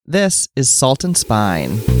This is Salt and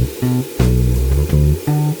Spine.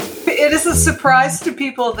 It is a surprise to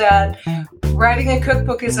people that writing a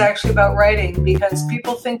cookbook is actually about writing, because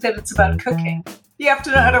people think that it's about cooking. You have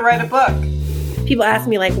to know how to write a book. People ask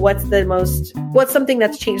me, like, what's something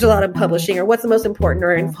that's changed a lot in publishing, or what's the most important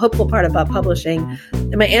or hopeful part about publishing?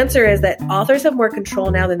 And my answer is that authors have more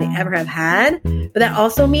control now than they ever have had. But that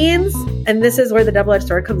also means, and this is where the double-edged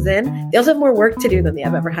sword comes in, they also have more work to do than they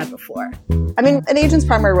have ever had before. I mean, an agent's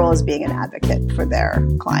primary role is being an advocate for their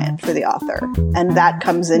client, for the author. And that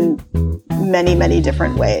comes in many, many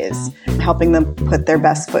different ways, helping them put their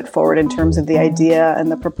best foot forward in terms of the idea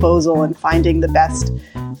and the proposal, and finding the best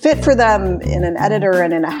fit for them in an editor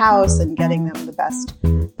and in a house, and getting them the best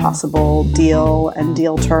possible deal and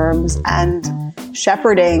deal terms, and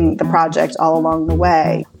shepherding the project all along the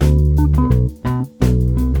way.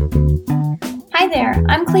 Hi there,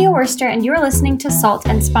 I'm Cleo Worster, and you're listening to Salt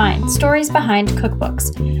and Spine, Stories Behind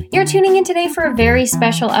Cookbooks. You're tuning in today for a very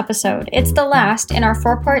special episode. It's the last in our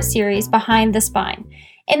 4-part series, Behind the Spine.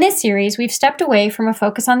 In this series, we've stepped away from a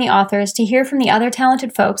focus on the authors to hear from the other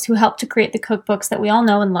talented folks who helped to create the cookbooks that we all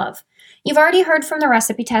know and love. You've already heard from the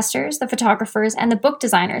recipe testers, the photographers, and the book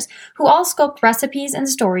designers, who all sculpt recipes and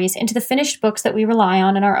stories into the finished books that we rely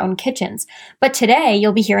on in our own kitchens. But today,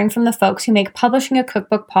 you'll be hearing from the folks who make publishing a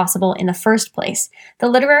cookbook possible in the first place, the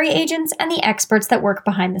literary agents and the experts that work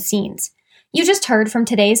behind the scenes. You just heard from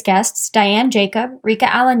today's guests, Diane Jacob, Rika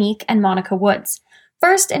Alanique, and Monica Woods.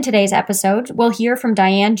 First, in today's episode, we'll hear from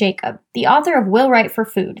Diane Jacob, the author of Will Write for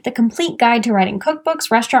Food, the complete guide to writing cookbooks,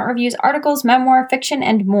 restaurant reviews, articles, memoir, fiction,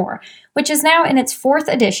 and more, which is now in its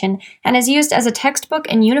 4th edition and is used as a textbook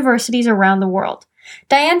in universities around the world.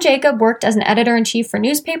 Diane Jacob worked as an editor-in-chief for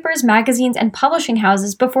newspapers, magazines, and publishing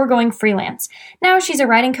houses before going freelance. Now she's a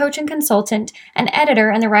writing coach and consultant, an editor,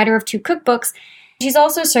 and the writer of 2 cookbooks. She's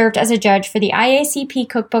also served as a judge for the IACP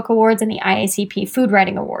Cookbook Awards and the IACP Food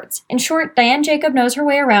Writing Awards. In short, Diane Jacob knows her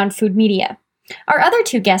way around food media. Our other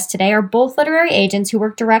 2 guests today are both literary agents who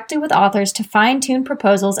work directly with authors to fine-tune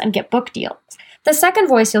proposals and get book deals. The second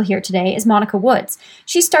voice you'll hear today is Monica Woods.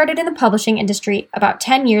 She started in the publishing industry about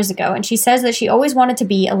 10 years ago, and she says that she always wanted to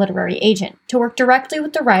be a literary agent, to work directly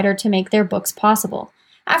with the writer to make their books possible.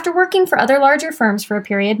 After working for other larger firms for a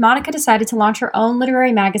period, Monica decided to launch her own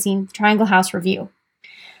literary magazine, Triangle House Review.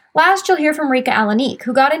 Last, you'll hear from Rika Alanique,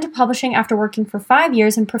 who got into publishing after working for 5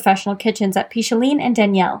 years in professional kitchens at Picheline and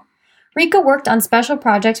Danielle. Rika worked on special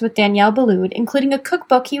projects with Danielle Boulud, including a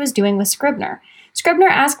cookbook he was doing with Scribner. Scribner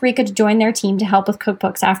asked Rika to join their team to help with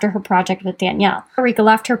cookbooks after her project with Danielle. Rika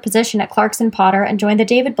left her position at Clarkson Potter and joined the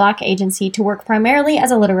David Black Agency to work primarily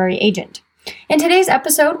as a literary agent. In today's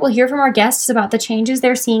episode, we'll hear from our guests about the changes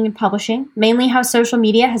they're seeing in publishing, mainly how social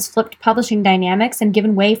media has flipped publishing dynamics and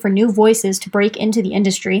given way for new voices to break into the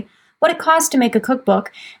industry, what it costs to make a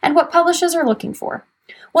cookbook, and what publishers are looking for.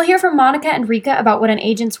 We'll hear from Monica and Rika about what an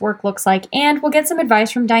agent's work looks like, and we'll get some advice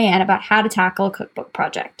from Diane about how to tackle a cookbook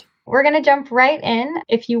project. We're going to jump right in.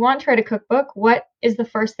 If you want to write a cookbook, what is the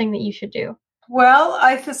first thing that you should do? Well,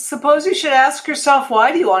 I suppose you should ask yourself,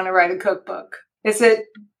 why do you want to write a cookbook? Is it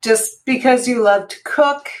just because you love to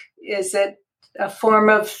cook? Is it a form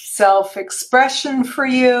of self-expression for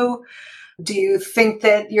you? Do you think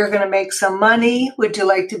that you're going to make some money? Would you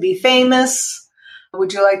like to be famous?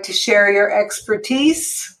 Would you like to share your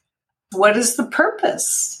expertise? What is the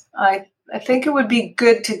purpose? I think it would be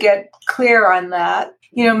good to get clear on that.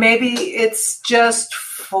 You know, maybe it's just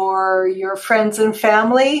for your friends and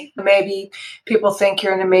family. Maybe people think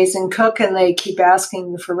you're an amazing cook and they keep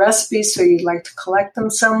asking you for recipes, so you'd like to collect them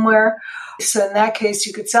somewhere. So in that case,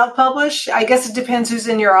 you could self-publish. I guess it depends who's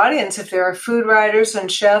in your audience. If there are food writers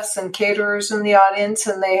and chefs and caterers in the audience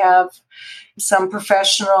and they have some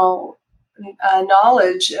professional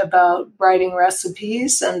knowledge about writing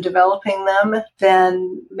recipes and developing them,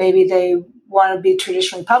 then maybe they want to be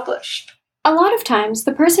traditionally published. A lot of times,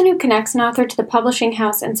 the person who connects an author to the publishing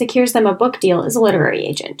house and secures them a book deal is a literary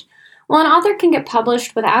agent. While an author can get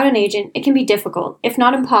published without an agent, it can be difficult, if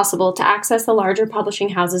not impossible, to access the larger publishing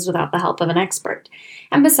houses without the help of an expert.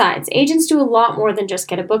 And besides, agents do a lot more than just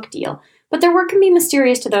get a book deal, but their work can be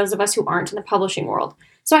mysterious to those of us who aren't in the publishing world.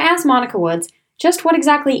 So I asked Monica Woods, just what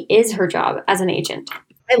exactly is her job as an agent?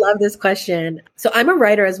 I love this question. So I'm a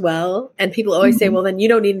writer as well, and people always say, well, then you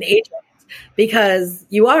don't need an agent, because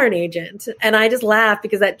you are an agent. And I just laugh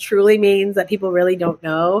because that truly means that people really don't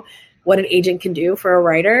know what an agent can do for a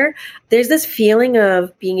writer. There's this feeling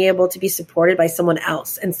of being able to be supported by someone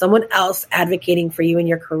else and someone else advocating for you in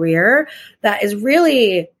your career that is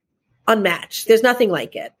really unmatched. There's nothing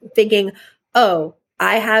like it. Thinking, oh,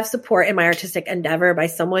 I have support in my artistic endeavor by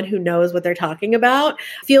someone who knows what they're talking about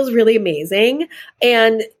feels really amazing.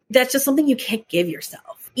 And that's just something you can't give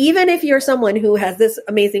yourself. Even if you're someone who has this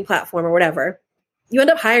amazing platform or whatever, you end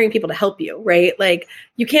up hiring people to help you, right? Like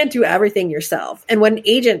you can't do everything yourself. And what an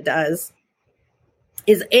agent does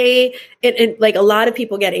is like a lot of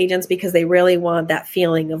people get agents because they really want that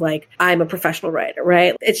feeling of like, I'm a professional writer,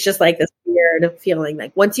 right? It's just like this weird feeling.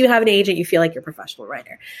 Like once you have an agent, you feel like you're a professional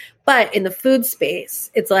writer. But in the food space,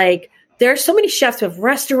 it's like, there are so many chefs who have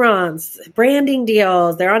restaurants, branding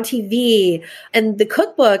deals, they're on TV. And the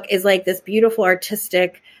cookbook is like this beautiful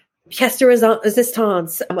artistic pièce de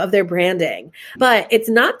resistance of their branding. But it's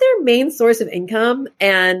not their main source of income.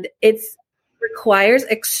 And it's requires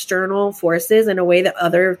external forces in a way that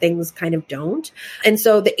other things kind of don't. And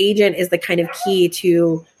so the agent is the kind of key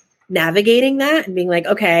to navigating that and being like,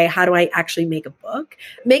 okay, how do I actually make a book?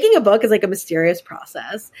 Making a book is like a mysterious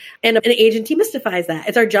process. And an agent demystifies that.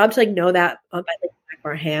 It's our job to like know that by like the back of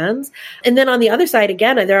our hands. And then on the other side,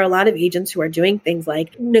 again, there are a lot of agents who are doing things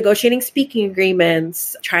like negotiating speaking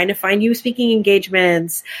agreements, trying to find you speaking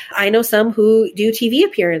engagements. I know some who do TV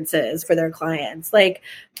appearances for their clients, like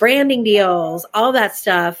branding deals, all that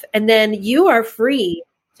stuff. And then you are free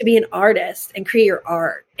to be an artist and create your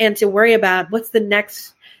art and to worry about what's the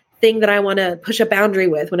next thing that I want to push a boundary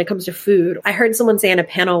with when it comes to food. I heard someone say on a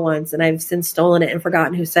panel once, and I've since stolen it and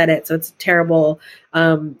forgotten who said it. So it's terrible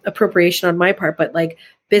appropriation on my part, but like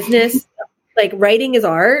business, like writing is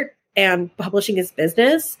art and publishing is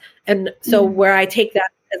business. And so where I take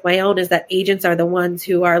that as my own is that agents are the ones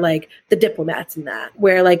who are like the diplomats in that,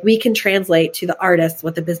 where like we can translate to the artists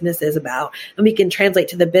what the business is about, and we can translate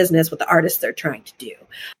to the business what the artists are trying to do.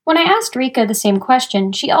 When I asked Rika the same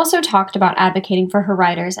question, she also talked about advocating for her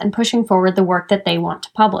writers and pushing forward the work that they want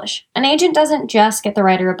to publish. An agent doesn't just get the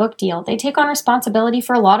writer a book deal. They take on responsibility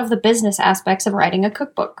for a lot of the business aspects of writing a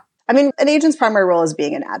cookbook. I mean, an agent's primary role is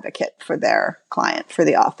being an advocate for their client, for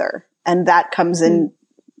the author. And that comes in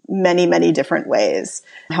many, many different ways,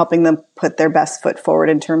 helping them put their best foot forward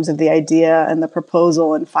in terms of the idea and the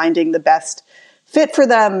proposal and finding the best fit for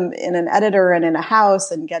them in an editor and in a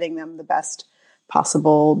house and getting them the best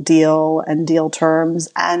possible deal and deal terms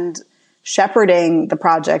and shepherding the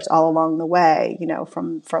project all along the way, you know,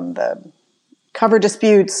 from the cover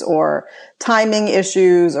disputes or timing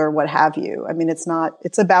issues or what have you. I mean, it's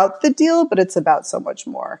about the deal, but it's about so much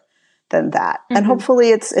more than that. Mm-hmm. And hopefully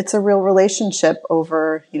it's a real relationship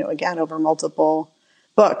over, you know, again, over multiple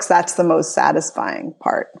books. That's the most satisfying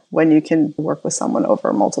part, when you can work with someone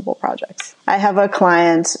over multiple projects. I have a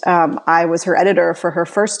client, I was her editor for her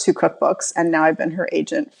first 2 cookbooks, and now I've been her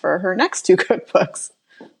agent for her next 2 cookbooks.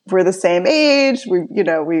 We're the same age.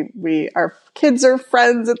 Our kids are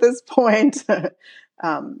friends at this point.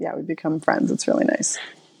 We become friends. It's really nice.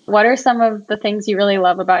 What are some of the things you really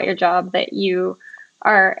love about your job that you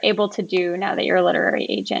are able to do now that you're a literary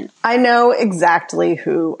agent? I know exactly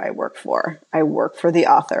who I work for. I work for the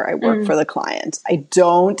author. I work for the client. I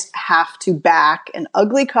don't have to back an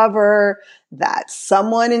ugly cover that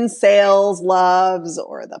someone in sales loves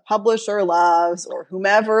or the publisher loves or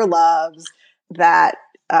whomever loves that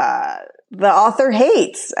the author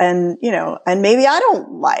hates and maybe I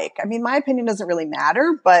don't like. I mean, my opinion doesn't really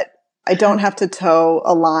matter, but I don't have to toe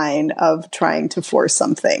a line of trying to force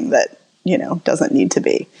something that doesn't need to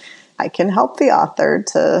be. I can help the author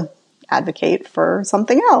to advocate for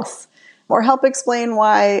something else or help explain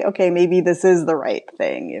why, okay, maybe this is the right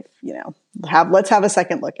thing. Let's have a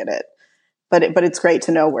second look at it. But it's great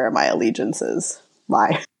to know where my allegiances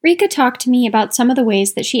lie. Rika talked to me about some of the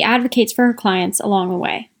ways that she advocates for her clients along the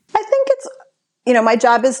way. I think it's, my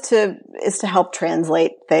job is to help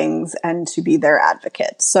translate things and to be their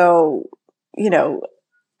advocate. So,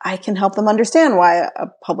 I can help them understand why a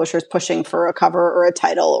publisher is pushing for a cover or a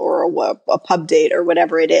title or a pub date or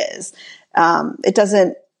whatever it is. It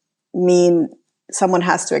doesn't mean someone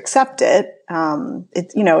has to accept it.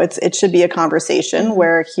 It should be a conversation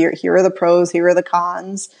where here are the pros, here are the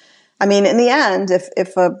cons. I mean, in the end,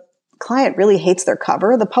 if a client really hates their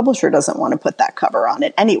cover, the publisher doesn't want to put that cover on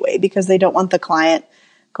it anyway, because they don't want the client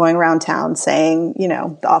going around town saying,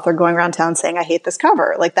 the author going around town saying, I hate this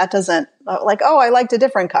cover. Like that doesn't I liked a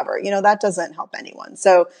different cover. That doesn't help anyone.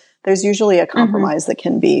 So there's usually a compromise that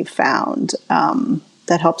can be found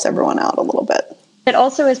that helps everyone out a little bit. It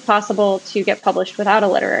also is possible to get published without a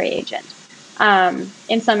literary agent,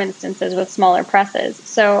 in some instances with smaller presses.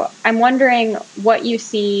 So I'm wondering what you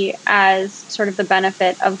see as sort of the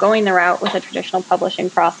benefit of going the route with a traditional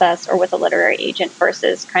publishing process or with a literary agent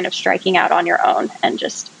versus kind of striking out on your own and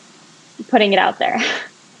just putting it out there.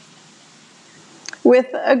 With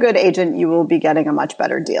a good agent, you will be getting a much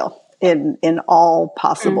better deal. in all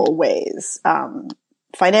possible ways.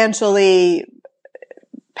 Financially,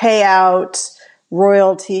 payout,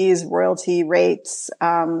 royalties, royalty rates,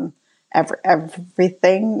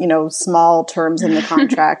 everything, small terms in the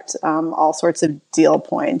contract, all sorts of deal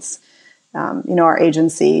points. Our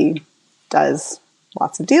agency does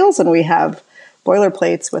lots of deals, and we have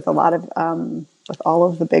boilerplates with a lot of, with all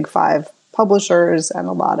of the big 5 publishers and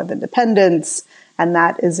a lot of independents. And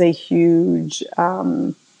that is a huge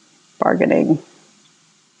bargaining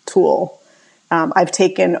tool. I've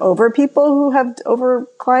taken over over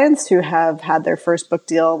clients who have had their first book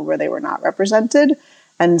deal where they were not represented.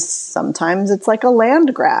 And sometimes it's like a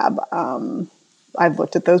land grab. I've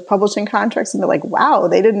looked at those publishing contracts and they're like, wow,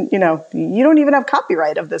 they didn't, you don't even have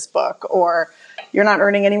copyright of this book, or you're not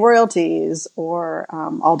earning any royalties, or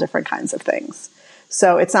all different kinds of things.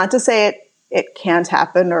 So it's not to say it can't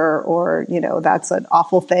happen or that's an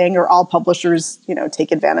awful thing, or all publishers,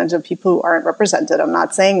 take advantage of people who aren't represented. I'm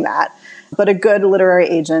not saying that. But a good literary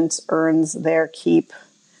agent earns their keep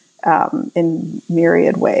in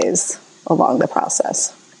myriad ways along the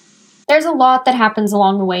process. There's a lot that happens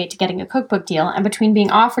along the way to getting a cookbook deal and between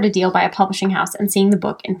being offered a deal by a publishing house and seeing the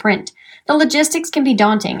book in print. The logistics can be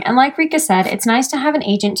daunting, and like Rika said, it's nice to have an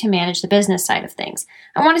agent to manage the business side of things.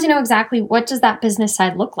 I wanted to know exactly what does that business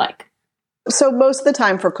side look like? So most of the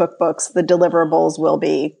time for cookbooks, the deliverables will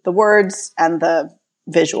be the words and the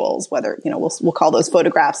visuals, whether, we'll call those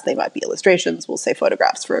photographs. They might be illustrations. We'll say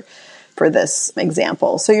photographs for this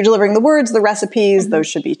example. So you're delivering the words, the recipes, those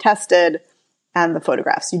should be tested, and the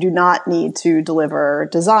photographs. You do not need to deliver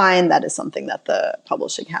design. That is something that the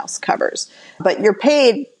publishing house covers. But you're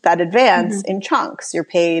paid that advance in chunks. You're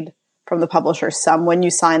paid from the publisher, some when you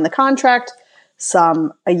sign the contract,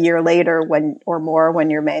 some a year later when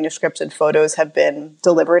your manuscript and photos have been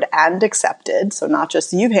delivered and accepted. So not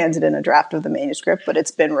just you've handed in a draft of the manuscript, but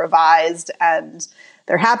it's been revised and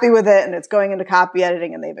they're happy with it and it's going into copy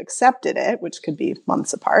editing and they've accepted it, which could be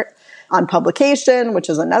months apart, on publication, which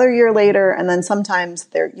is another year later. And then sometimes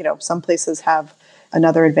some places have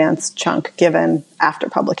another advance chunk given after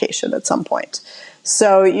publication at some point.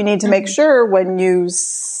 So you need to make sure when you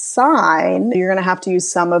sign, you're going to have to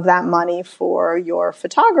use some of that money for your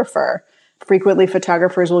photographer. Frequently,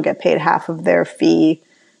 photographers will get paid half of their fee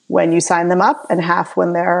when you sign them up and half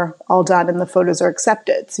when they're all done and the photos are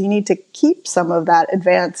accepted. So you need to keep some of that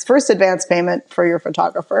first advance payment for your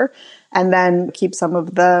photographer, and then keep some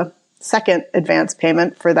of the second advance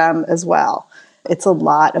payment for them as well. It's a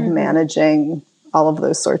lot of managing all of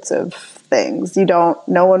those sorts of things. No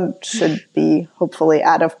one should be hopefully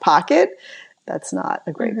out of pocket. That's not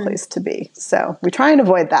a great place to be. So we try and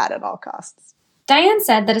avoid that at all costs. Diane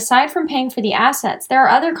said that aside from paying for the assets, there are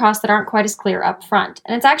other costs that aren't quite as clear up front,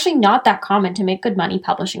 and it's actually not that common to make good money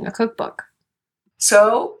publishing a cookbook.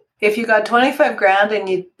 So if you got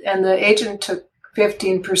 $25,000 and the agent took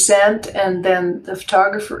 15%, and then the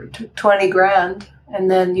photographer took $20,000,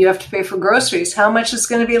 and then you have to pay for groceries, how much is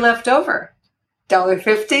going to be left over?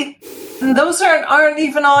 $1.50? And those aren't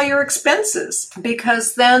even all your expenses,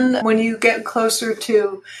 because then when you get closer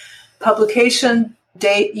to publication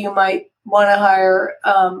date, you might want to hire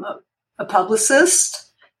a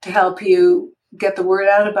publicist to help you get the word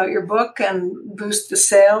out about your book and boost the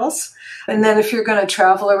sales. And then if you're going to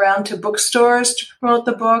travel around to bookstores to promote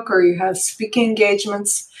the book, or you have speaking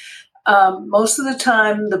engagements, most of the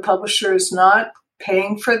time the publisher is not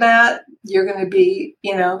paying for that. You're going to be,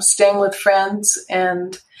 staying with friends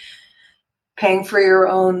and paying for your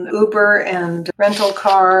own Uber and rental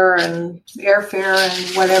car and airfare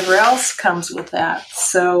and whatever else comes with that.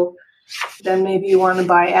 So then maybe you want to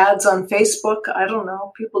buy ads on Facebook. I don't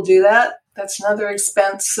know. People do that. That's another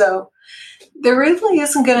expense. So there really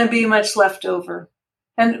isn't going to be much left over.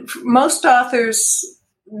 And most authors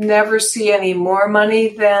never see any more money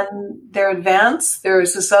than their advance.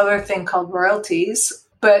 There's this other thing called royalties,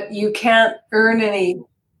 but you can't earn any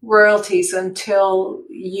royalties until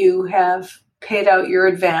you have paid out your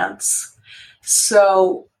advance.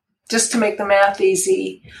 So just to make the math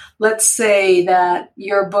easy, let's say that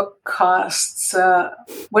your book costs,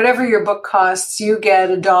 whatever your book costs, you get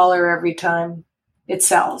 $1 every time it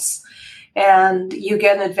sells. And you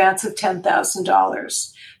get an advance of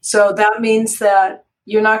 $10,000. So that means that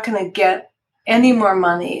you're not going to get any more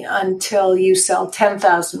money until you sell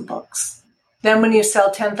 10,000 books. Then when you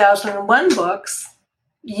sell 10,001 books,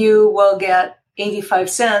 you will get 85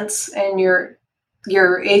 cents and your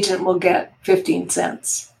agent will get 15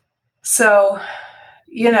 cents. So,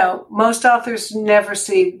 most authors never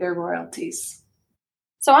see their royalties.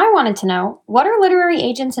 So I wanted to know, what are literary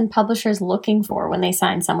agents and publishers looking for when they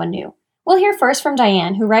sign someone new? We'll hear first from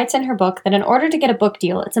Diane, who writes in her book that in order to get a book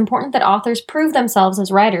deal, it's important that authors prove themselves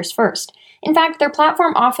as writers first. In fact, their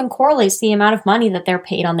platform often correlates the amount of money that they're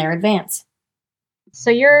paid on their advance.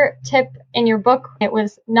 So your tip in your book, it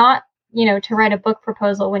was not, to write a book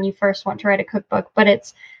proposal when you first want to write a cookbook, but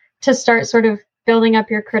it's to start sort of building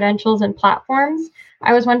up your credentials and platforms.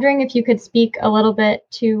 I was wondering if you could speak a little bit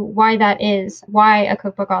to why that is, why a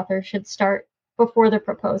cookbook author should start before the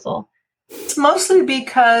proposal. It's mostly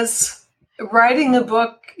because writing a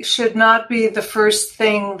book should not be the first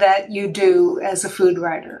thing that you do as a food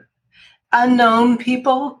writer. Unknown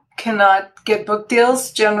people cannot get book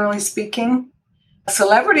deals, generally speaking.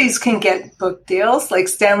 Celebrities can get book deals, like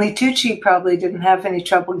Stanley Tucci probably didn't have any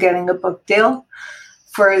trouble getting a book deal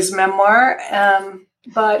for his memoir.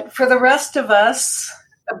 But for the rest of us,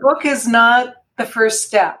 a book is not the first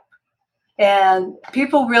step. And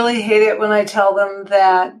people really hate it when I tell them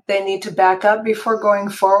that they need to back up before going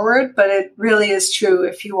forward, but it really is true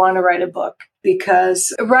if you want to write a book,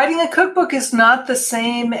 because writing a cookbook is not the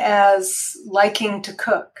same as liking to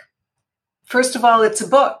cook. First of all, it's a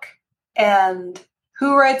book. And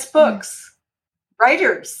who writes books?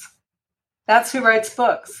 Writers. That's who writes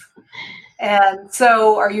books. And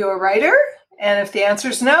so are you a writer? And if the answer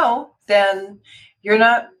is no, then you're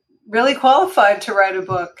not really qualified to write a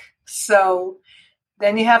book. So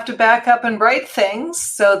then you have to back up and write things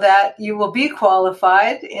so that you will be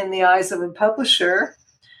qualified in the eyes of a publisher.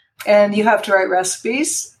 And you have to write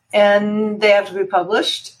recipes, and they have to be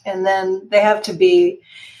published. And then they have to be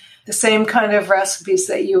the same kind of recipes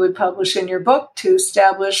that you would publish in your book to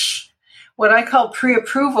establish what I call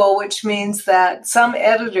pre-approval, which means that some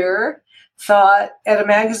editor thought at a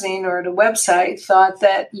magazine or at a website thought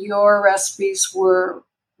that your recipes were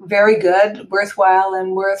very good, worthwhile,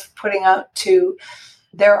 and worth putting out to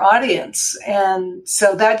their audience. And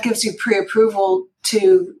so that gives you pre-approval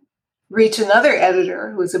to reach another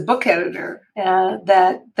editor who is a book editor,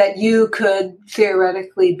 that you could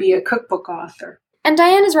theoretically be a cookbook author. And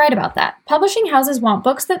Diane is right about that. Publishing houses want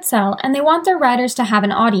books that sell, and they want their writers to have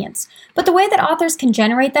an audience. But the way that authors can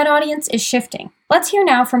generate that audience is shifting. Let's hear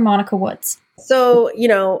now from Monica Woods. So,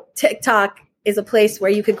 TikTok is a place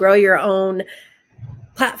where you could grow your own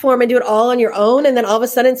platform and do it all on your own. And then all of a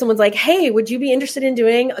sudden someone's like, hey, would you be interested in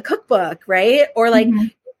doing a cookbook? Right. Or like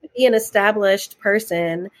be an established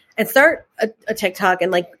person and start a TikTok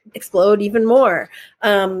and like explode even more.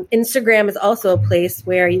 Instagram is also a place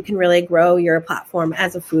where you can really grow your platform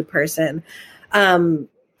as a food person.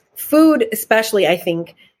 Food, especially, I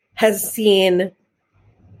think, has seen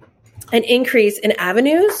an increase in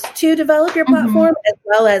avenues to develop your platform, as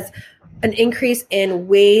well as an increase in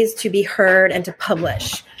ways to be heard and to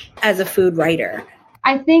publish as a food writer.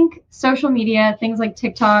 I think social media, things like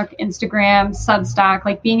TikTok, Instagram, Substack,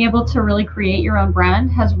 like being able to really create your own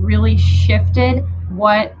brand has really shifted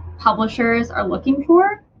what publishers are looking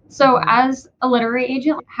for. So as a literary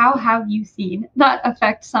agent, how have you seen that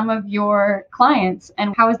affect some of your clients,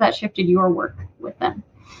 and how has that shifted your work with them?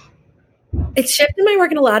 It's shifted my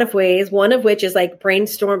work in a lot of ways, one of which is like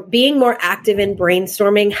being more active in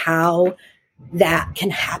brainstorming how that can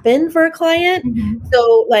happen for a client.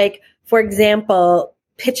 So like, for example,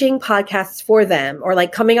 pitching podcasts for them, or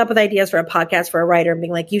like coming up with ideas for a podcast for a writer and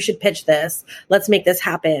being like, you should pitch this. Let's make this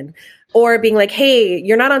happen. Or being like, hey,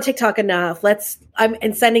 you're not on TikTok enough.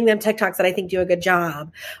 And sending them TikToks that I think do a good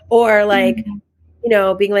job. Or like,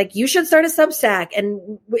 being like, you should start a Substack.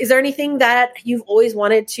 And is there anything that you've always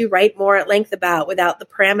wanted to write more at length about without the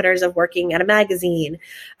parameters of working at a magazine?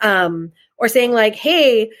 Or saying like,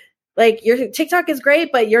 hey, like your TikTok is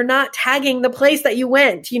great, but you're not tagging the place that you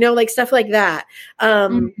went, like stuff like that.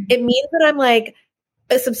 It means that I'm like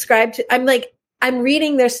subscribed to, I'm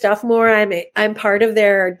reading their stuff more. I'm part of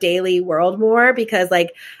their daily world more because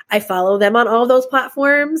like I follow them on all those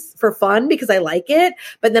platforms for fun because I like it.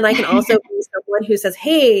 But then I can also be someone who says,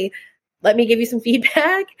 hey, let me give you some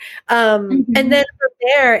feedback. And then from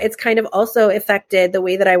there, it's kind of also affected the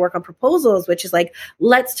way that I work on proposals, which is like,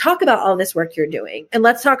 let's talk about all this work you're doing. And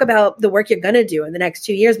let's talk about the work you're going to do in the next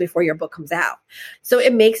 2 years before your book comes out. So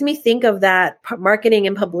it makes me think of that marketing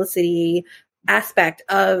and publicity aspect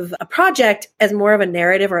of a project as more of a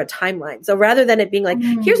narrative or a timeline. So rather than it being like,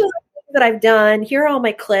 here's all the things that I've done, here are all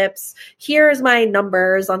my clips, here's my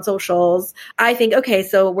numbers on socials, I think, okay,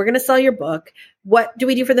 so we're going to sell your book. What do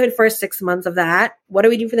we do for the first 6 months of that? What do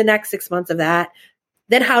we do for the next 6 months of that?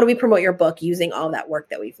 Then how do we promote your book using all that work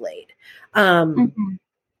that we've laid?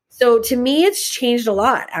 So to me, it's changed a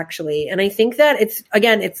lot, actually. And I think that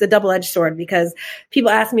it's a double-edged sword because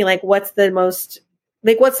people ask me like, what's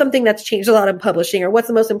something that's changed a lot in publishing, or what's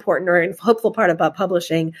the most important or hopeful part about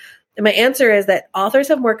publishing? And my answer is that authors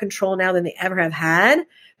have more control now than they ever have had.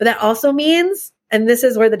 But that also means, and this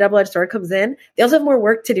is where the double-edged sword comes in, they also have more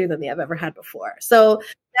work to do than they have ever had before. So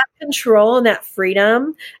that control and that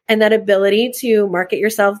freedom and that ability to market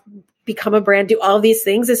yourself, become a brand, do all of these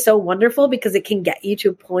things is so wonderful because it can get you to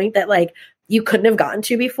a point that like you couldn't have gotten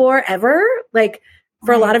to before ever, like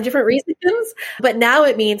for a lot of different reasons. But now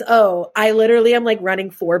it means, oh, I literally am like running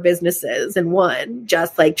 4 businesses in one,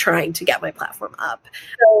 just like trying to get my platform up.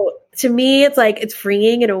 So to me, it's like, it's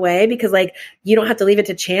freeing in a way because like you don't have to leave it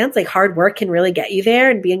to chance. Like hard work can really get you there,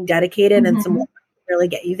 and being dedicated and some work can really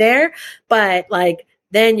get you there. But like,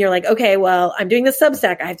 then you're like, okay, well, I'm doing this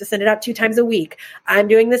Substack. I have to send it out 2 times a week. I'm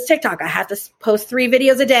doing this TikTok. I have to post 3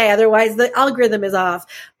 videos a day. Otherwise the algorithm is off.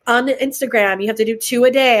 On Instagram, you have to do 2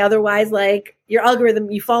 a day. Otherwise, like your algorithm,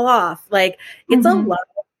 you fall off. Like it's a lot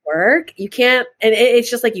of work. You can't, and it's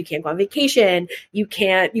just like, you can't go on vacation. You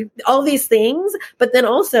can't, all these things, but then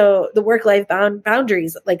also the work-life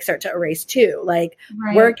boundaries like start to erase too. Like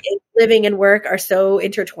work and living and work are so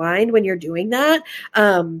intertwined when you're doing that,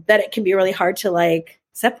 that it can be really hard to like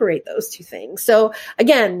separate those 2 things. So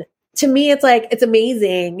again, to me, it's like, it's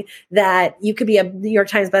amazing that you could be a New York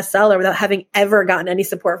Times bestseller without having ever gotten any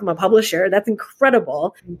support from a publisher. That's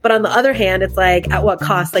incredible. But on the other hand, it's like, at what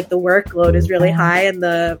cost? Like the workload is really high and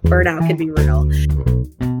the burnout can be real.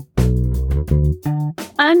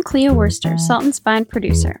 I'm Clea Worster, Salt and Spine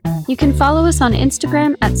producer. You can follow us on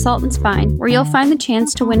Instagram at Salt and Spine, where you'll find the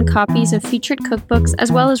chance to win copies of featured cookbooks as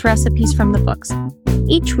well as recipes from the books.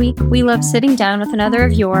 Each week, we love sitting down with another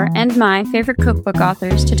of your and my favorite cookbook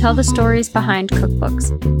authors to tell the stories behind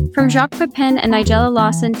cookbooks. From Jacques Pepin and Nigella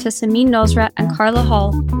Lawson to Samin Nosrat and Carla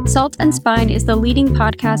Hall, Salt and Spine is the leading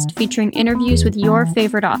podcast featuring interviews with your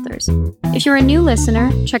favorite authors. If you're a new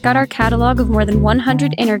listener, check out our catalog of more than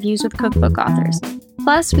 100 interviews with cookbook authors.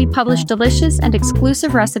 Plus, we publish delicious and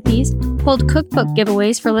exclusive recipes, hold cookbook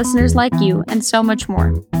giveaways for listeners like you, and so much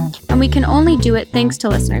more. And we can only do it thanks to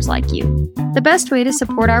listeners like you. The best way to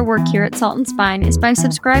support our work here at Salt and Spine is by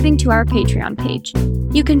subscribing to our Patreon page.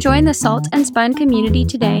 You can join the Salt and Spine community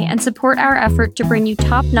today and support our effort to bring you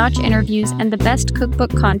top-notch interviews and the best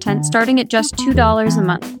cookbook content starting at just $2 a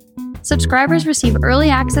month. Subscribers receive early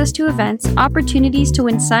access to events, opportunities to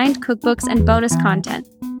win signed cookbooks, and bonus content.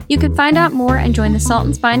 You can find out more and join the Salt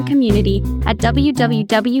and Spine community at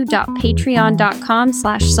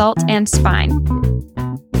www.patreon.com/saltandspine.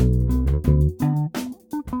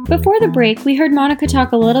 Before the break, we heard Monica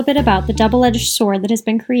talk a little bit about the double-edged sword that has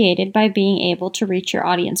been created by being able to reach your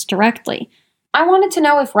audience directly. I wanted to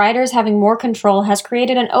know if writers having more control has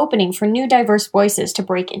created an opening for new diverse voices to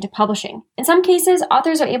break into publishing. In some cases,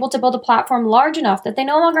 authors are able to build a platform large enough that they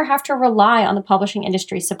no longer have to rely on the publishing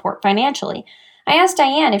industry's support financially. I asked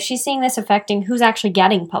Diane if she's seeing this affecting who's actually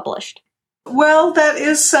getting published. Well, that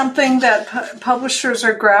is something that publishers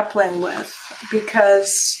are grappling with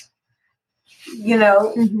because, you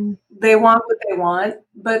know, they want what they want,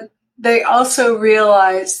 but they also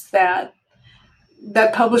realize that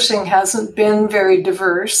publishing hasn't been very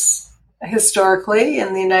diverse historically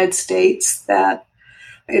in the United States, that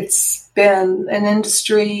it's been an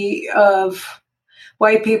industry of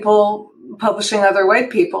white people publishing other white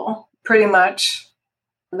people, pretty much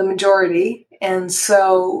the majority. And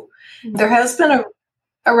so there has been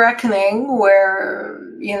a reckoning where,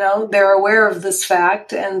 you know, they're aware of this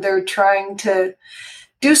fact and they're trying to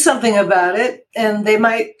do something about it. And they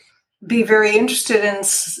might be very interested in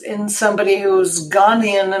somebody who's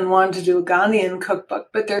Ghanaian and want to do a Ghanaian cookbook,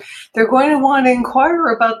 but they're going to want to inquire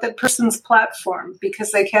about that person's platform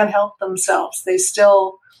because they can't help themselves. They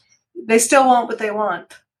still want what they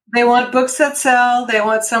want. They want books that sell. They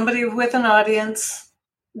want somebody with an audience.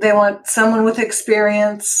 They want someone with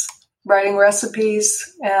experience writing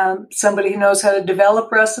recipes, somebody who knows how to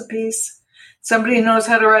develop recipes, somebody who knows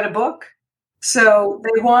how to write a book. So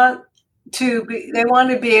they want to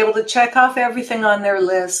be able to check off everything on their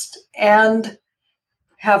list and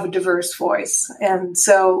have a diverse voice. And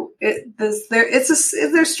so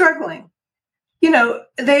they're struggling. You know,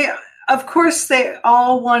 of course, they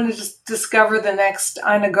all want to discover the next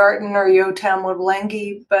Ina Garten or Yotam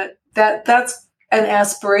Ottolenghi, but that's an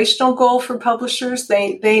aspirational goal for publishers.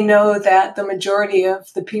 They know that the majority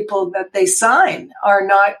of the people that they sign are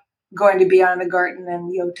not going to be Ina Garten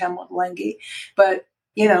and Yotam Ottolenghi, but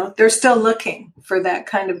you know, they're still looking for that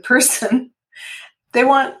kind of person. They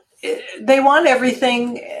want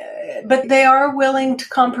everything, but they are willing to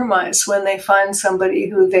compromise when they find somebody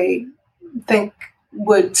who they think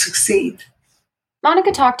would succeed.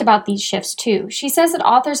 Monica talked about these shifts too. She says that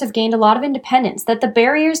authors have gained a lot of independence, that the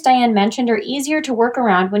barriers Diane mentioned are easier to work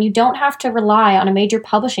around when you don't have to rely on a major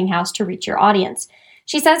publishing house to reach your audience.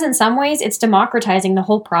 She says in some ways it's democratizing the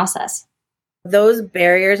whole process. Those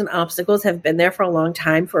barriers and obstacles have been there for a long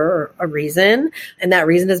time for a reason. And that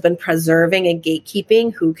reason has been preserving and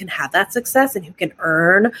gatekeeping who can have that success and who can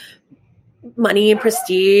earn money and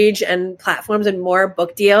prestige and platforms and more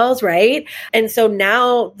book deals, right? And so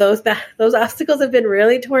now those obstacles have been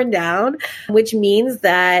really torn down, which means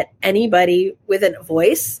that anybody with a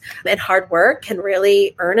voice and hard work can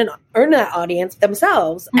really earn that audience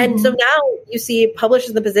themselves. Mm-hmm. And so now you see publishers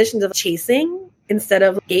in the positions of chasing instead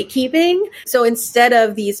of gatekeeping. So instead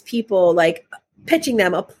of these people like pitching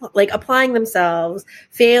them, applying themselves,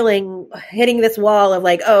 failing, hitting this wall of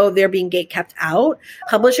like, oh, they're being gate-kept out,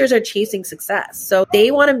 publishers are chasing success. So they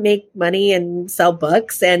want to make money and sell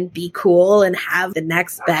books and be cool and have the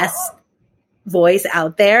next best voice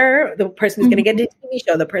out there, the person who's going to get a TV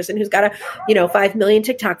show, the person who's got 5 million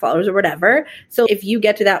TikTok followers or whatever. So if you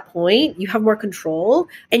get to that point, you have more control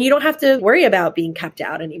and you don't have to worry about being kept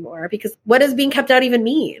out anymore, because what does being kept out even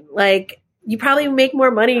mean? Like, you probably make more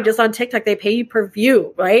money just on TikTok. They pay you per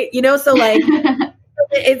view, right? So like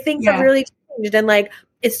things have really changed. And like,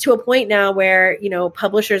 it's to a point now where,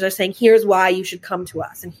 publishers are saying, here's why you should come to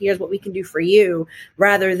us and here's what we can do for you,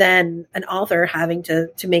 rather than an author having to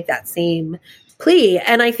make that same plea.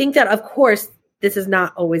 And I think that, of course, this is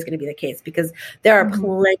not always going to be the case, because there are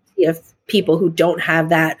plenty of people who don't have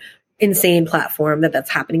that insane platform that's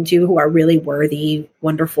happening to, who are really worthy,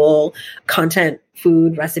 wonderful content,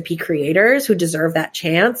 food, recipe creators who deserve that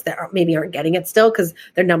chance that maybe aren't getting it still because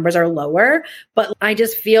their numbers are lower. But I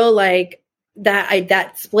just feel like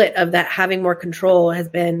that split of that having more control has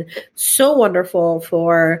been so wonderful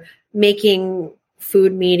for making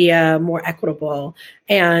food media more equitable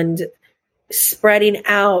and spreading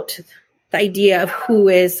out the idea of who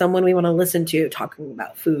is someone we want to listen to talking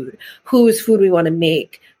about food, whose food we want to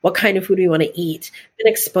make, what kind of food we want to eat,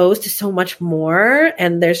 been exposed to so much more.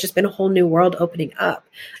 And there's just been a whole new world opening up.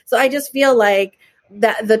 So I just feel like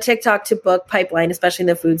that the TikTok to book pipeline, especially in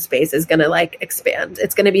the food space, is going to like expand.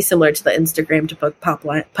 It's going to be similar to the Instagram to book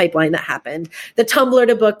pipeline that happened, the Tumblr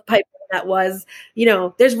to book pipeline that was,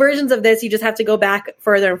 there's versions of this. You just have to go back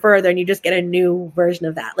further and further and you just get a new version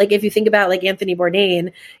of that. Like if you think about like Anthony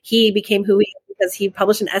Bourdain, he became who he is because he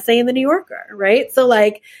published an essay in the New Yorker, right? So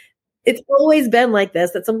like, it's always been like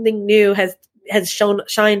this, that something new has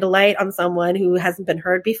shined a light on someone who hasn't been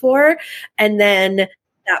heard before. And then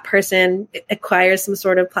that person acquires some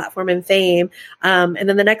sort of platform and fame. And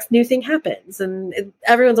then the next new thing happens, and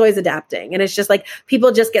everyone's always adapting. And it's just like,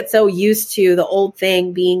 people just get so used to the old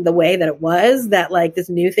thing being the way that it was, that like this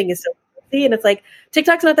new thing is so crazy. And it's like,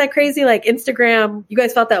 TikTok's not that crazy. Like Instagram, you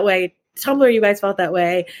guys felt that way. Tumblr, you guys felt that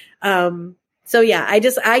way. So yeah, I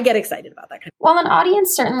get excited about that kind of. While an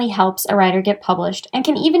audience certainly helps a writer get published and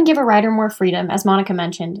can even give a writer more freedom, as Monica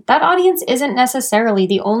mentioned, that audience isn't necessarily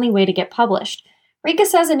the only way to get published. Rika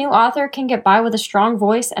says a new author can get by with a strong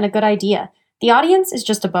voice and a good idea. The audience is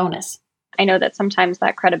just a bonus. I know that sometimes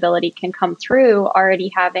that credibility can come through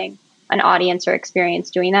already having an audience or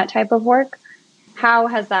experience doing that type of work. How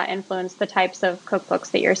has that influenced the types of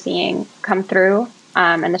cookbooks that you're seeing come through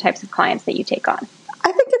and the types of clients that you take on?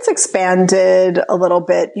 I think it's expanded a little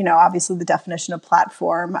bit, obviously the definition of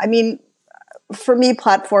platform. I mean, for me,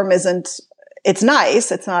 platform it's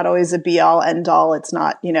nice. It's not always a be all end all. It's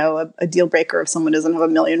not, a deal breaker if someone doesn't have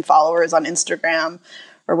 1 million followers on Instagram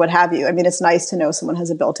or what have you. I mean, it's nice to know someone has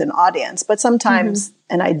a built-in audience, but sometimes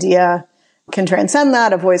an idea can transcend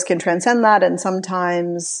that, a voice can transcend that. And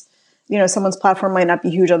sometimes, someone's platform might not be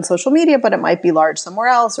huge on social media, but it might be large somewhere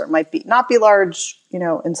else, or it might be not be large,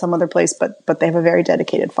 in some other place, but they have a very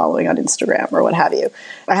dedicated following on Instagram or what have you.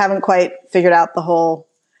 I haven't quite figured out the whole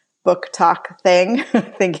book talk thing. I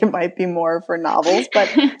think it might be more for novels,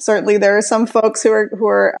 but certainly there are some folks who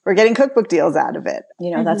are getting cookbook deals out of it.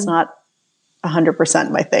 That's not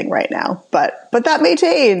 100% my thing right now, but that may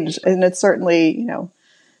change. And it's certainly,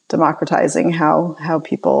 democratizing how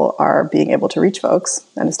people are being able to reach folks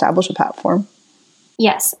and establish a platform.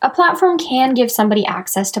 Yes, a platform can give somebody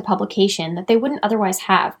access to publication that they wouldn't otherwise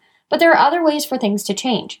have, but there are other ways for things to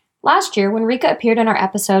change. Last year, when Rika appeared in our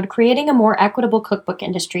episode, Creating a More Equitable Cookbook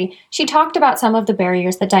Industry, she talked about some of the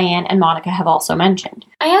barriers that Diane and Monica have also mentioned.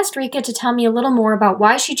 I asked Rika to tell me a little more about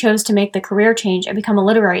why she chose to make the career change and become a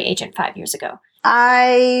literary agent 5 years ago.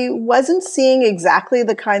 I wasn't seeing exactly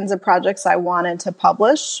the kinds of projects I wanted to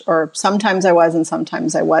publish, or sometimes I was and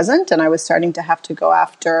sometimes I wasn't, and I was starting to have to go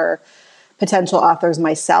after potential authors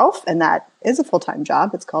myself, and that is a full-time job.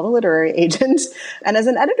 It's called a literary agent. And as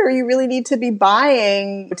an editor, you really need to be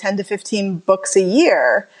buying 10 to 15 books a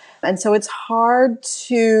year. And so it's hard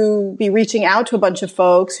to be reaching out to a bunch of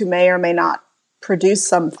folks who may or may not produce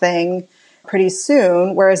something pretty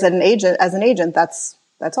soon. Whereas as an agent, that's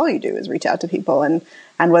all you do is reach out to people, and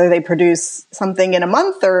whether they produce something in a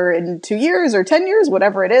month or in 2 years or 10 years,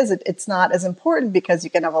 whatever it is, it's not as important because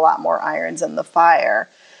you can have a lot more irons in the fire.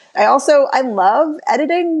 I love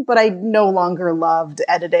editing, but I no longer loved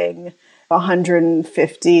editing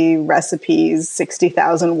 150 recipes,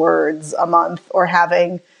 60,000 words a month, or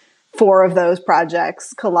having 4 of those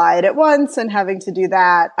projects collide at once and having to do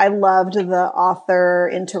that. I loved the author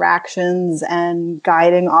interactions and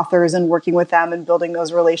guiding authors and working with them and building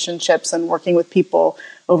those relationships and working with people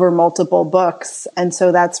over multiple books. And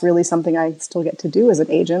so that's really something I still get to do as an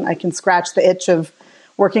agent. I can scratch the itch of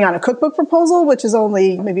working on a cookbook proposal, which is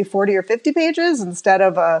only maybe 40 or 50 pages instead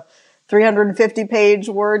of a 350-page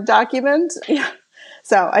Word document. Yeah.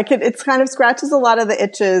 So it kind of scratches a lot of the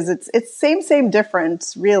itches. It's same,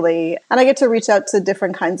 different, really. And I get to reach out to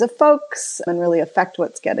different kinds of folks and really affect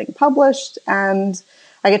what's getting published. And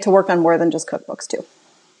I get to work on more than just cookbooks, too.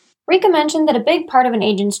 Rika mentioned that a big part of an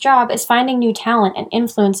agent's job is finding new talent and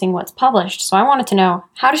influencing what's published. So I wanted to know,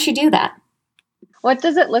 how does she do that? What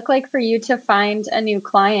does it look like for you to find a new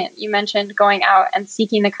client? You mentioned going out and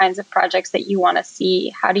seeking the kinds of projects that you want to see.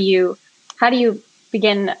 How do you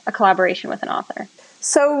begin a collaboration with an author?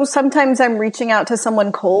 So sometimes I'm reaching out to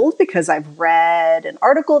someone cold because I've read an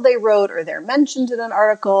article they wrote or they're mentioned in an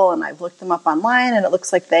article, and I've looked them up online and it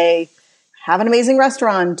looks like they have an amazing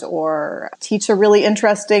restaurant or teach a really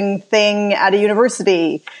interesting thing at a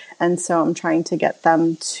university. And so I'm trying to get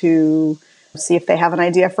them to see if they have an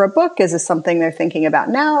idea for a book. Is this something they're thinking about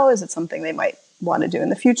now? Is it something they might want to do in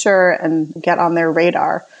the future, and get on their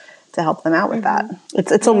radar to help them out with that.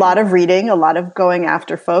 It's a lot of reading, a lot of going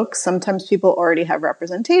after folks. Sometimes people already have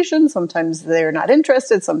representation. Sometimes they're not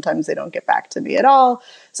interested. Sometimes they don't get back to me at all.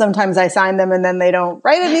 Sometimes I sign them and then they don't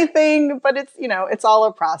write anything, but it's all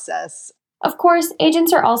a process. Of course,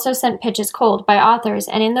 agents are also sent pitches cold by authors,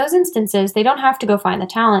 and in those instances, they don't have to go find the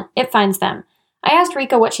talent. It finds them. I asked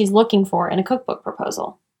Rika what she's looking for in a cookbook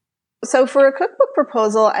proposal. So for a cookbook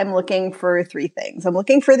proposal, I'm looking for 3 things. I'm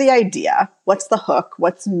looking for the idea. What's the hook?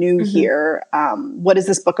 What's new here? What is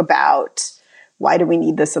this book about? Why do we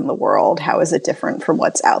need this in the world? How is it different from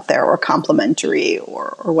what's out there, or complementary,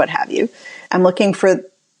 or what have you? I'm looking for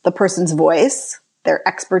the person's voice, their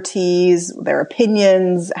expertise, their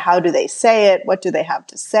opinions. How do they say it? What do they have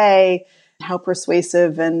to say? How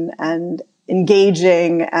persuasive and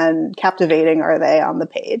engaging and captivating are they on the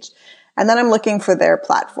page? And then I'm looking for their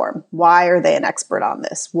platform. Why are they an expert on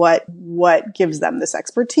this? What gives them this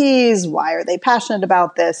expertise? Why are they passionate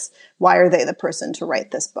about this? Why are they the person to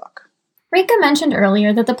write this book? Rika mentioned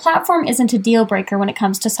earlier that the platform isn't a deal breaker when it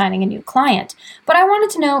comes to signing a new client, but I wanted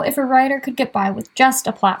to know if a writer could get by with just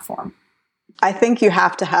a platform. I think you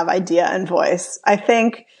have to have idea and voice. I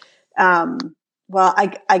think,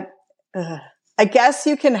 I guess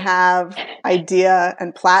you can have idea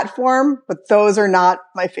and platform, but those are not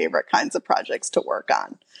my favorite kinds of projects to work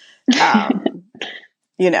on.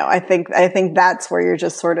 I think that's where you're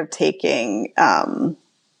just sort of taking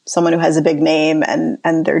someone who has a big name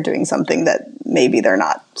and they're doing something that maybe they're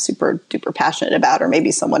not super duper passionate about, or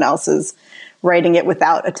maybe someone else is writing it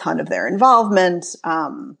without a ton of their involvement.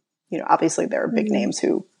 Obviously there are big names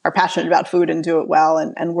who are passionate about food and do it well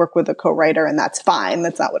and work with a co-writer, and that's fine.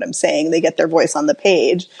 That's not what I'm saying. They get their voice on the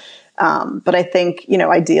page. But I think,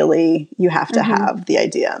 ideally you have to have the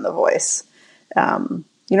idea and the voice. And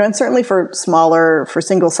certainly for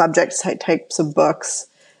single subject types of books,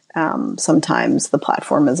 sometimes the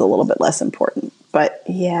platform is a little bit less important. But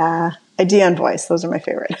yeah, idea and voice, those are my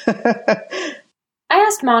favorite. I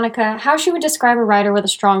asked Monica how she would describe a writer with a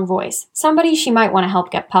strong voice, somebody she might want to help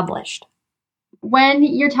get published. When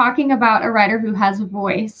you're talking about a writer who has a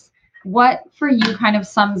voice, what for you kind of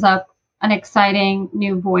sums up an exciting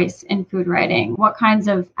new voice in food writing? What kinds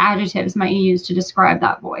of adjectives might you use to describe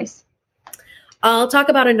that voice? I'll talk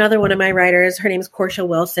about another one of my writers. Her name is Portia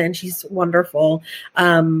Wilson. She's wonderful.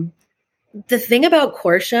 The thing about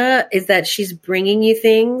Portia is that she's bringing you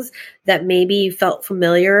things that maybe you felt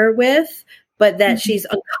familiar with, but that she's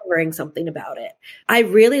uncovering something about it. I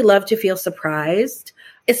really love to feel surprised,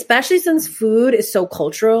 especially since food is so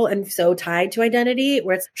cultural and so tied to identity,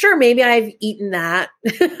 where it's, sure, maybe I've eaten that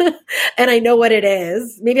and I know what it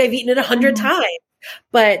is. Maybe I've eaten it 100 times,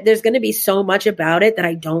 but there's going to be so much about it that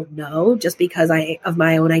I don't know just because of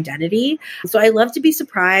my own identity. So I love to be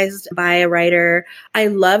surprised by a writer. I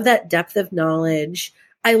love that depth of knowledge.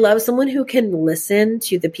 I love someone who can listen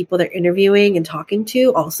to the people they're interviewing and talking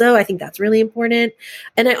to. Also, I think that's really important.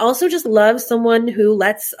 And I also just love someone who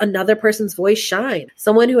lets another person's voice shine.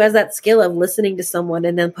 Someone who has that skill of listening to someone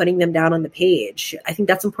and then putting them down on the page. I think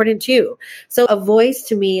that's important too. So a voice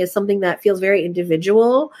to me is something that feels very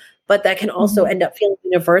individual, but that can also end up feeling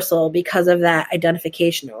universal because of that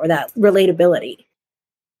identification or that relatability.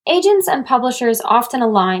 Agents and publishers often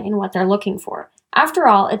align in what they're looking for. After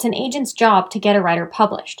all, it's an agent's job to get a writer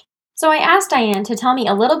published. So I asked Diane to tell me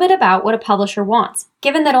a little bit about what a publisher wants,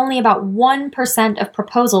 given that only about 1% of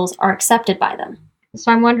proposals are accepted by them.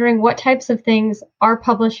 So I'm wondering, what types of things are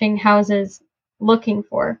publishing houses looking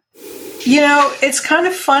for? It's kind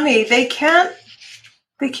of funny. They can't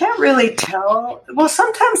really tell. Well,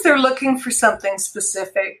 sometimes they're looking for something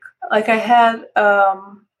specific. Like I had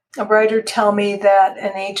a writer tell me that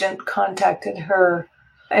an agent contacted her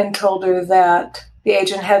and told her that the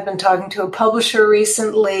agent had been talking to a publisher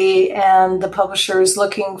recently, and the publisher is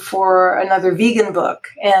looking for another vegan book.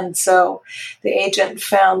 And so the agent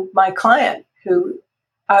found my client, who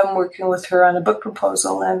I'm working with her on a book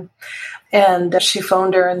proposal, and she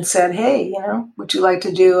phoned her and said, hey, would you like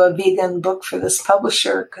to do a vegan book for this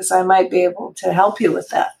publisher? Because I might be able to help you with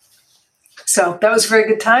that. So that was very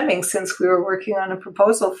good timing, since we were working on a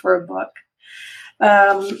proposal for a book.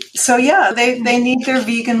 They need their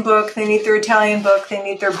vegan book, they need their Italian book, they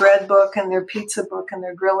need their bread book and their pizza book and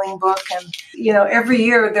their grilling book. And, every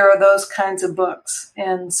year there are those kinds of books.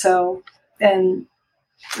 And so,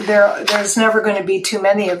 there's never going to be too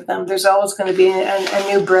many of them. There's always going to be a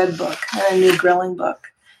new bread book and a new grilling book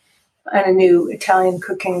and a new Italian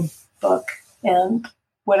cooking book and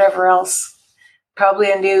whatever else.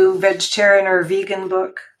 Probably a new vegetarian or vegan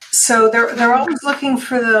book. So they're always looking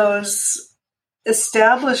for those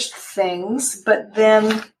established things, but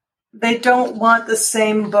then they don't want the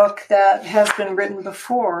same book that has been written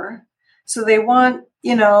before. So they want,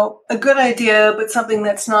 a good idea, but something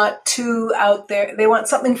that's not too out there. They want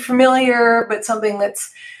something familiar, but something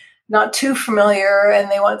that's not too familiar. And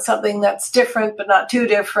they want something that's different, but not too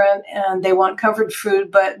different. And they want comfort food,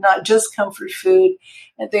 but not just comfort food.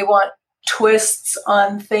 And they want twists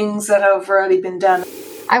on things that have already been done.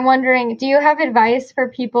 I'm wondering, do you have advice for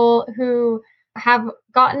people who have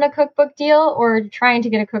gotten a cookbook deal or trying to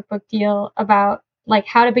get a cookbook deal about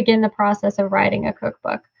how to begin the process of writing a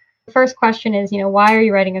cookbook? The first question is, why are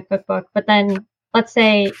you writing a cookbook? But then let's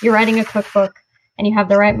say you're writing a cookbook and you have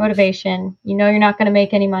the right motivation, you're not going to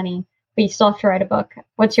make any money, but you still have to write a book.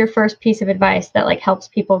 What's your first piece of advice that helps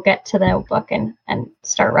people get to the book and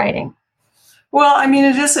start writing? Well,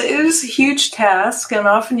 it is a huge task, and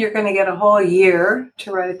often you're going to get a whole year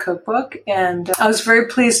to write a cookbook. And I was very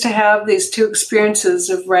pleased to have these two experiences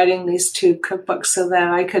of writing these two cookbooks so that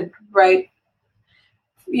I could write,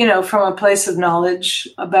 from a place of knowledge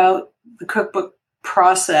about the cookbook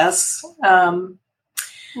process, even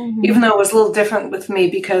though it was a little different with me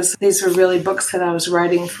because these were really books that I was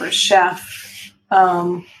writing for a chef.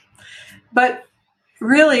 But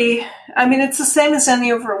really, it's the same as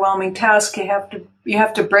any overwhelming task. You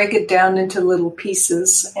have to break it down into little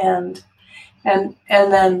pieces and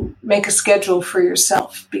then make a schedule for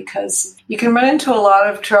yourself, because you can run into a lot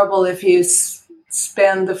of trouble if you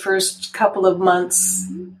spend the first couple of months,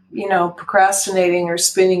 procrastinating or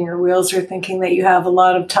spinning your wheels or thinking that you have a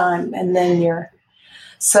lot of time, and then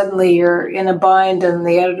suddenly you're in a bind and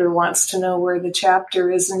the editor wants to know where the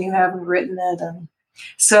chapter is and you haven't written it. And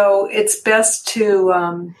so it's best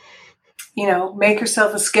to, make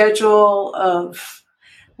yourself a schedule of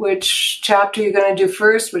which chapter you're going to do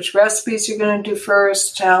first, which recipes you're going to do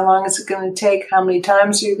first, how long is it going to take, how many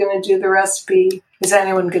times are you going to do the recipe, is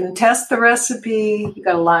anyone going to test the recipe? You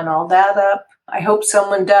got to line all that up. I hope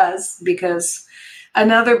someone does, because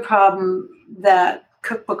another problem that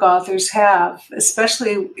cookbook authors have,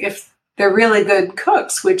 especially if they're really good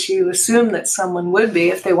cooks, which you assume that someone would be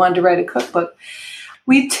if they wanted to write a cookbook,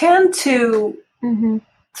 we tend to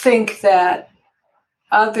think that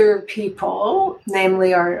other people,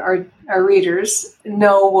 namely our readers,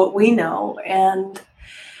 know what we know. And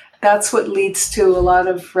that's what leads to a lot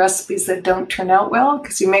of recipes that don't turn out well,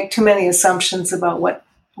 because you make too many assumptions about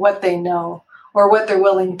what they know or what they're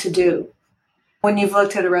willing to do. When you've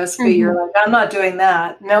looked at a recipe, you're like, I'm not doing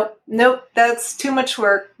that. Nope, that's too much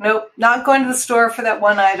work. Nope, not going to the store for that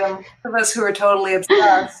one item. For us who are totally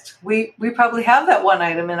obsessed, we probably have that one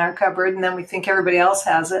item in our cupboard, and then we think everybody else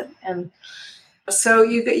has it. And so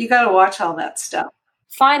you got to watch all that stuff.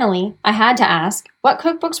 Finally, I had to ask, what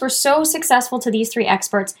cookbooks were so successful to these three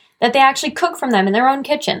experts that they actually cook from them in their own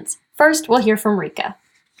kitchens? First, we'll hear from Rika.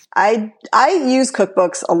 I use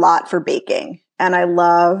cookbooks a lot for baking, and I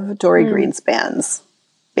love Dory Greenspan's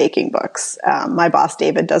baking books. My boss,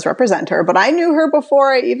 David, does represent her, but I knew her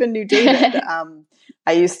before I even knew David.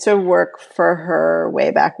 I used to work for her way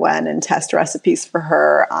back when and test recipes for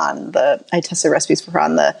her on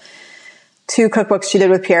the 2 cookbooks she did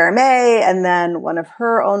with Pierre Hermé, and then one of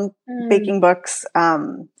her own baking books.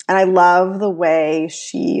 And I love the way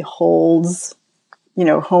she holds,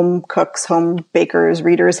 home cooks, home bakers,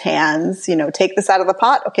 readers' hands, take this out of the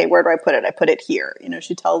pot. Okay, where do I put it? I put it here.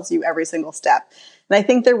 She tells you every single step. And I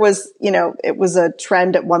think there was, it was a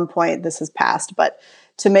trend at one point, this has passed, but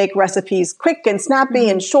to make recipes quick and snappy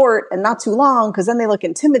and short and not too long, because then they look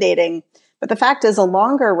intimidating. But the fact is, a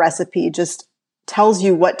longer recipe just tells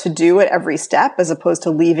you what to do at every step, as opposed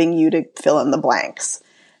to leaving you to fill in the blanks.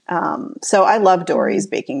 So I love Dory's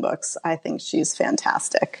baking books. I think she's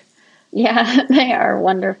fantastic. Yeah, they are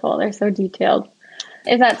wonderful. They're so detailed.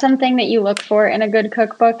 Is that something that you look for in a good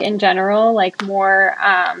cookbook in general, like more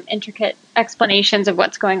intricate explanations of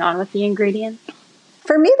what's going on with the ingredients?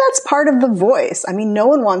 For me, that's part of the voice. I mean, no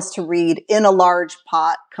one wants to read in a large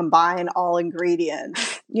pot, combine all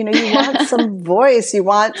ingredients. You want some voice. You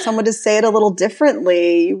want someone to say it a little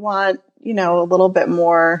differently. You want, a little bit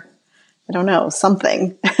more, I don't know,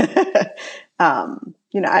 something. I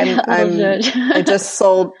just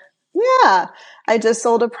sold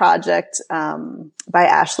a project by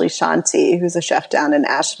Ashley Shanti, who's a chef down in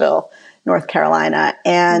Asheville, North Carolina.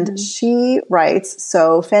 And she writes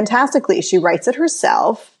so fantastically. She writes it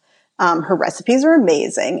herself. Her recipes are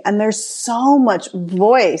amazing. And there's so much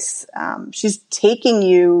voice. She's taking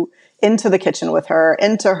you into the kitchen with her,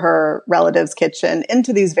 into her relative's kitchen,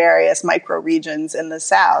 into these various micro regions in the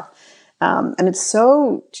South. And it's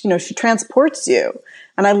so, she transports you.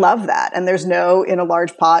 And I love that. And there's no, in a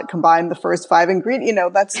large pot, combine the first 5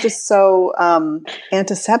 ingredients. That's just so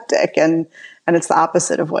antiseptic. And it's the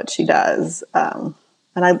opposite of what she does. And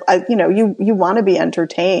you want to be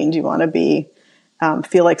entertained. You want to be,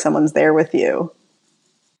 feel like someone's there with you.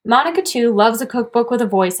 Monica, too, loves a cookbook with a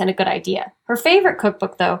voice and a good idea. Her favorite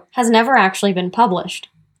cookbook, though, has never actually been published.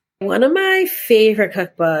 One of my favorite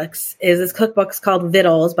cookbooks is this cookbook called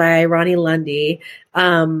Vittles by Ronnie Lundy.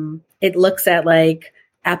 It looks at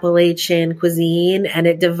Appalachian cuisine, and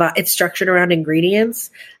it's structured around ingredients.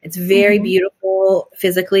 It's very beautiful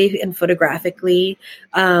physically and photographically.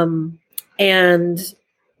 And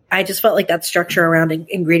I just felt like that structure around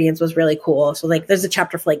ingredients was really cool. So there's a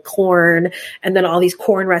chapter for corn, and then all these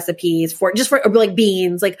corn recipes for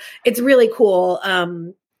beans. It's really cool.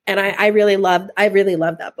 And I really loved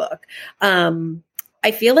that book. I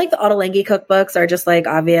feel like the Ottolenghi cookbooks are just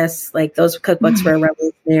obvious. Those cookbooks were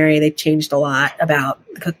revolutionary. They changed a lot about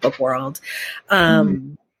the cookbook world. I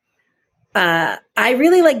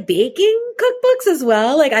really like baking cookbooks as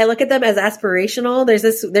well. I look at them as aspirational. There's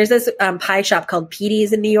this pie shop called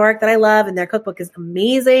Petey's in New York that I love, and their cookbook is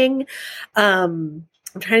amazing. I'm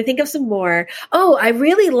trying to think of some more. Oh, I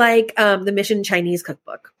really like the Mission Chinese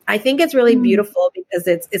cookbook. I think it's really beautiful because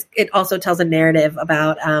it also tells a narrative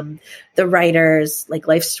about the writer's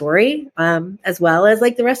life story as well as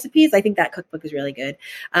the recipes. I think that cookbook is really good.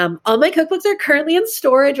 All my cookbooks are currently in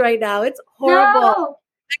storage right now. It's horrible.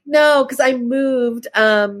 No, because I moved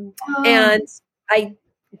and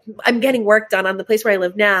I'm getting work done on the place where I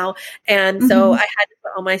live now. And so I had to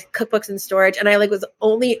put all my cookbooks in storage, and I was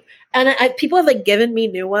only, and people have given me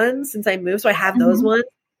new ones since I moved. So I have those ones,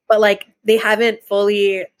 but they haven't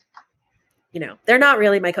fully, they're not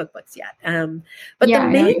really my cookbooks yet. But the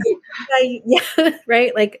main thing,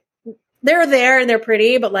 right. They're there and they're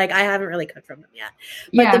pretty, but I haven't really cooked from them yet.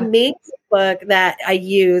 But the main cookbook that I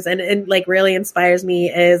use and really inspires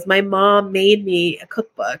me is my mom made me a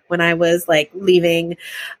cookbook when I was leaving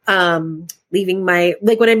my,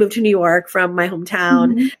 when I moved to New York from my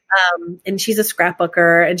hometown. And she's a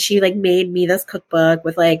scrapbooker, and she made me this cookbook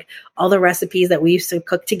with all the recipes that we used to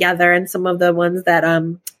cook together, and some of the ones that are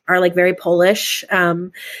very Polish.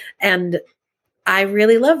 And I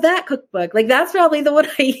really love that cookbook. That's probably the one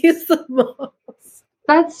I use the most.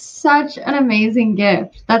 That's such an amazing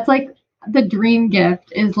gift. That's the dream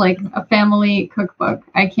gift is a family cookbook.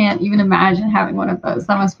 I can't even imagine having one of those.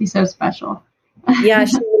 That must be so special. Yeah,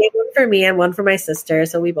 she made one for me and one for my sister,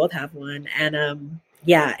 so we both have one. And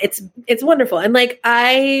it's wonderful. And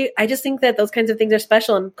I just think that those kinds of things are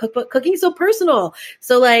special, and cooking is so personal.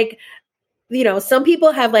 So some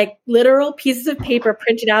people have literal pieces of paper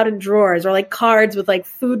printed out in drawers, or cards with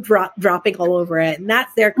food dropping all over it, and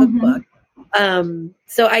that's their cookbook.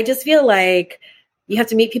 So I just feel you have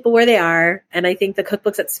to meet people where they are, and I think the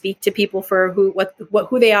cookbooks that speak to people for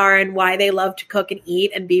who they are and why they love to cook and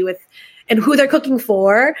eat and be with, and who they're cooking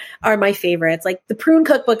for, are my favorites. The prune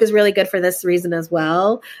cookbook is really good for this reason as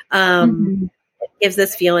well. gives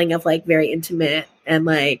this feeling of like very intimate and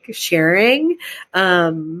like sharing.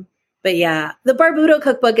 But yeah, the Barbuto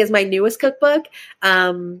cookbook is my newest cookbook.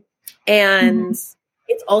 And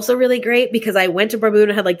it's also really great because I went to Barbuto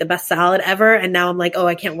and had like the best salad ever. And now I'm like, oh,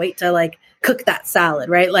 I can't wait to like cook that salad,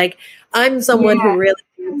 right? Like I'm someone who really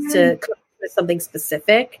needs to cook with something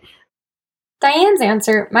specific. Diane's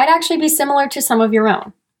answer might actually be similar to some of your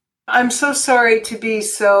own. I'm so sorry to be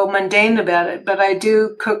so mundane about it, but I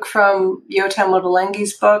do cook from Yotam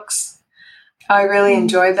Ottolenghi's books. I really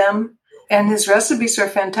enjoy them, and his recipes are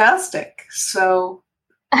fantastic. So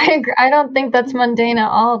I agree. I don't think that's mundane at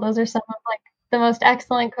all. Those are some of like the most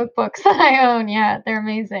excellent cookbooks that I own. Yeah, they're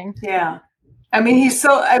amazing. Yeah. I mean,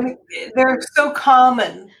 they're so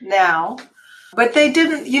common now, but they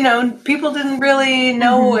didn't, people didn't really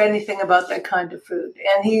know anything about that kind of food.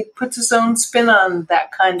 And he puts his own spin on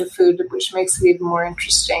that kind of food, which makes it even more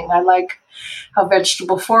interesting. I like how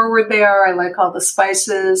vegetable forward they are. I like all the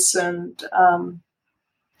spices and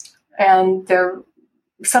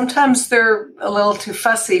sometimes they're a little too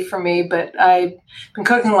fussy for me, but I've been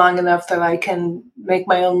cooking long enough that I can make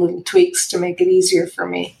my own little tweaks to make it easier for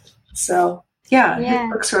me. So his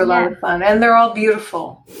books are a lot of fun, and they're all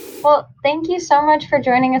beautiful. Well, thank you so much for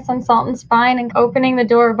joining us on Salt and Spine and opening the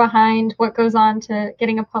door behind what goes on to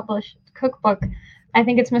getting a published cookbook. I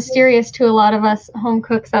think it's mysterious to a lot of us home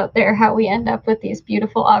cooks out there how we end up with these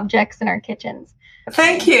beautiful objects in our kitchens.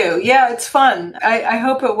 Thank you. Yeah, it's fun. I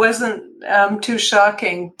hope it wasn't too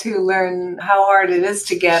shocking to learn how hard it is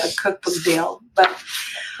to get a cookbook deal. But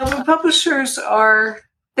the publishers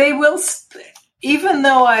even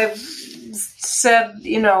though I've said,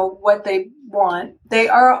 what they want, they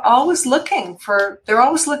are always looking for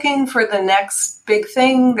the next big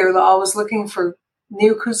thing. They're always looking for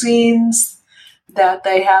new cuisines that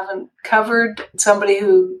they haven't covered. Somebody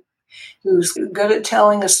who's good at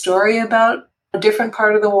telling a story about a different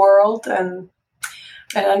part of the world and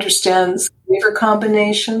understands flavor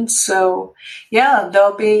combinations. So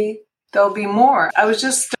there'll be more. I was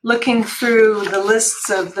just looking through the lists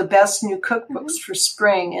of the best new cookbooks for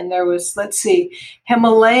spring, and there was,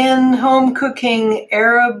 Himalayan home cooking,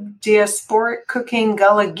 Arab diasporic cooking,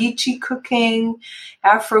 Gullah Geechee cooking,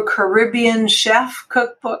 Afro-Caribbean chef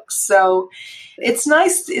cookbooks. So it's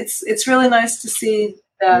nice. It's really nice to see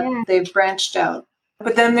that they've branched out.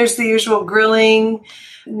 But then there's the usual grilling,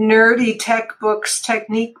 nerdy tech books,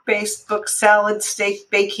 technique-based books, salad, steak,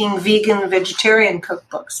 baking, vegan, vegetarian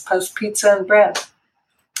cookbooks, plus pizza and bread.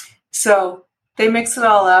 So they mix it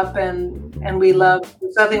all up, and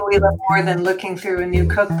there's nothing we love more than looking through a new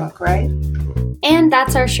cookbook, right? And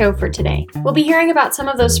that's our show for today. We'll be hearing about some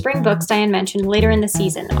of those spring books Diane mentioned later in the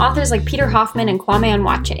season, authors like Peter Hoffman and Kwame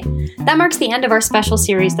Onwuachi. That marks the end of our special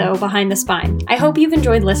series, though, Behind the Spine. I hope you've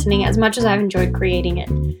enjoyed listening as much as I've enjoyed creating it.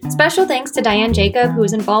 Special thanks to Diane Jacob, who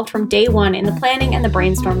was involved from day one in the planning and the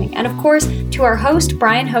brainstorming, and of course, to our host,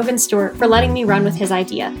 Brian Hogan Stewart, for letting me run with his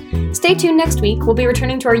idea. Stay tuned next week. We'll be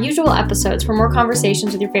returning to our usual episodes for more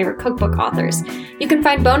conversations with your favorite cookbook authors. You can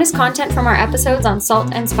find bonus content from our episodes on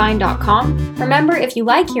saltandspine.com. Remember, if you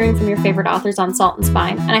like hearing from your favorite authors on Salt and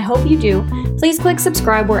Spine, and I hope you do, please click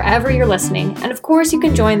subscribe wherever you're listening. And of course, you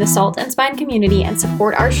can join the Salt and Spine community and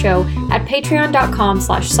support our show at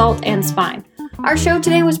patreon.com/saltandspine. Our show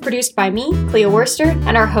today was produced by me, Clea Worster,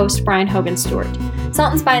 and our host, Brian Hogan Stewart.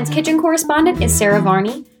 Salt and Spine's kitchen correspondent is Sarah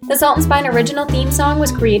Varney. The Salt and Spine original theme song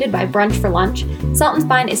was created by Brunch for Lunch. Salt and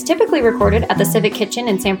Spine is typically recorded at the Civic Kitchen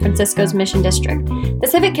in San Francisco's Mission District. The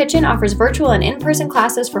Civic Kitchen offers virtual and in-person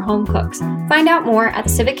classes for home cooks. Find out more at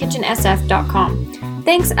thecivickitchensf.com.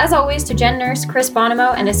 Thanks, as always, to Jen Nurse, Chris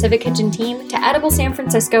Bonomo, and the Civic Kitchen team, to Edible San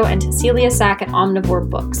Francisco, and to Celia Sack at Omnivore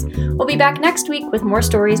Books. We'll be back next week with more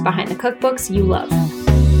stories behind the cookbooks you love.